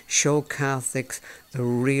to show Catholics the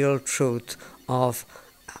real truth of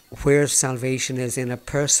where salvation is in a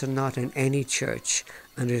person, not in any church,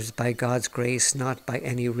 and it is by God's grace, not by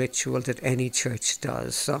any ritual that any church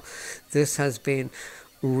does. So this has been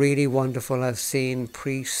really wonderful. I've seen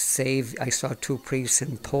priests saved. I saw 2 priests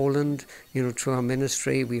in Poland, through our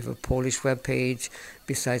ministry. We have a Polish webpage,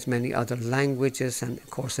 besides many other languages, and of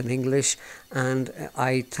course in English. And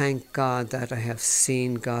I thank God that I have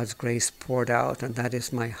seen God's grace poured out, and that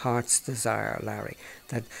is my heart's desire, Larry,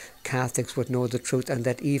 that Catholics would know the truth, and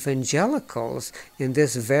that evangelicals in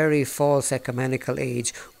this very false ecumenical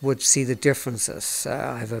age would see the differences.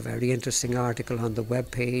 I have a very interesting article on the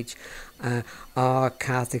webpage. Are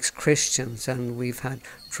Catholics Christians? And we've had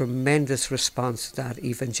tremendous response to that,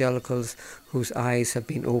 evangelicals whose eyes have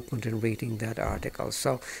been opened in reading that article.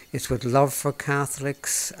 So it's with love for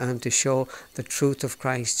Catholics and to show the truth of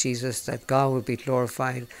Christ Jesus, that God will be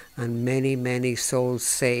glorified and many, many souls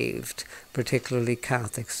saved, particularly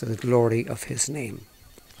Catholics, to the glory of his name.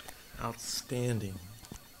 Outstanding.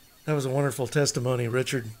 That was a wonderful testimony,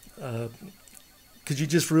 Richard. Could you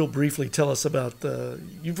just real briefly tell us about,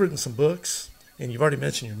 you've written some books, and you've already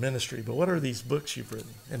mentioned your ministry, but what are these books you've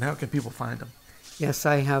written, and how can people find them? Yes,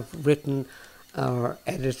 I have written or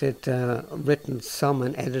written some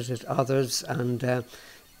and edited others, and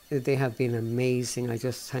they have been amazing. I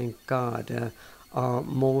just thank God. Our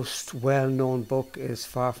most well-known book is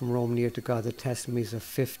Far From Rome, Near to God, the testimonies of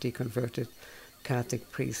 50 converted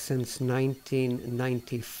Catholic priests. Since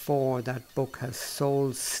 1994, that book has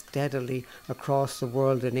sold steadily across the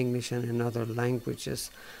world in English and in other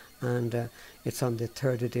languages, and it's on the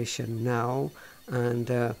 3rd edition now.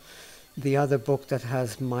 And the other book that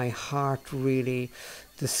has my heart really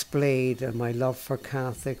displayed and my love for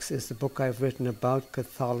Catholics is the book I've written about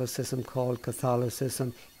Catholicism, called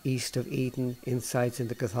Catholicism East of Eden, Insights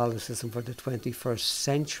into Catholicism for the 21st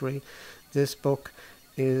Century. This book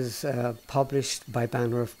is published by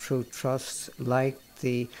Banner of Truth Trust, like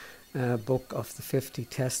the book of the 50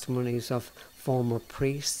 testimonies of former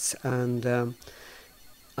priests, and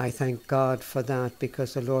I thank God for that,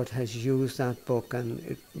 because the Lord has used that book, and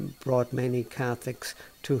it brought many Catholics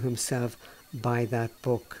to himself by that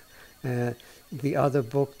book. The other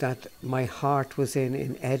book that my heart was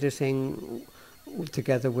in editing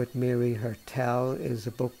together with Mary Hertel is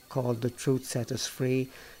a book called The Truth Set Us Free.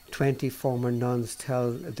 20 former nuns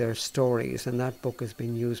tell their stories, and that book has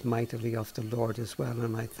been used mightily of the Lord as well,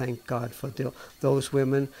 and I thank God for those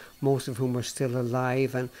women, most of whom are still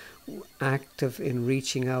alive and active in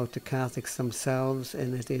reaching out to Catholics themselves,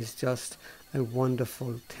 and it is just a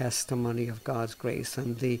wonderful testimony of God's grace.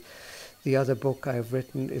 And the other book I've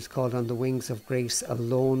written is called On the Wings of Grace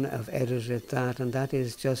Alone. I've edited that, and that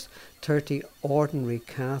is just 30 ordinary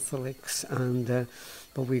Catholics and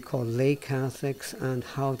what we call lay Catholics, and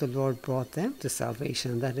how the Lord brought them to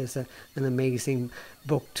salvation. That is an amazing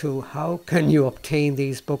book too. How can you obtain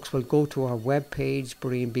these books? Well, go to our webpage,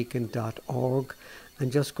 bereanbeacon.org,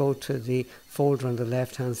 and just go to the folder on the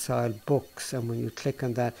left-hand side, Books, and when you click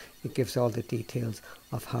on that, it gives all the details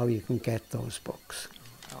of how you can get those books.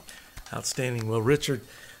 Outstanding. Well, Richard,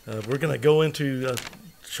 we're going to go into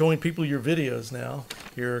showing people your videos now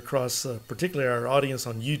here across, particularly our audience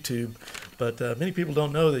on YouTube. But many people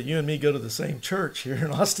don't know that you and me go to the same church here in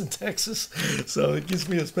Austin, Texas. So it gives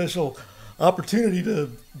me a special opportunity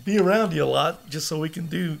to be around you a lot, just so we can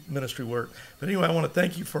do ministry work. But anyway, I want to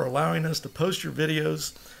thank you for allowing us to post your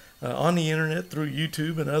videos on the internet through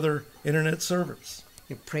YouTube and other internet servers.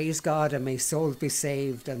 Praise God, and may souls be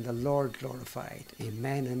saved and the Lord glorified.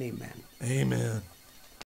 Amen and amen. Amen.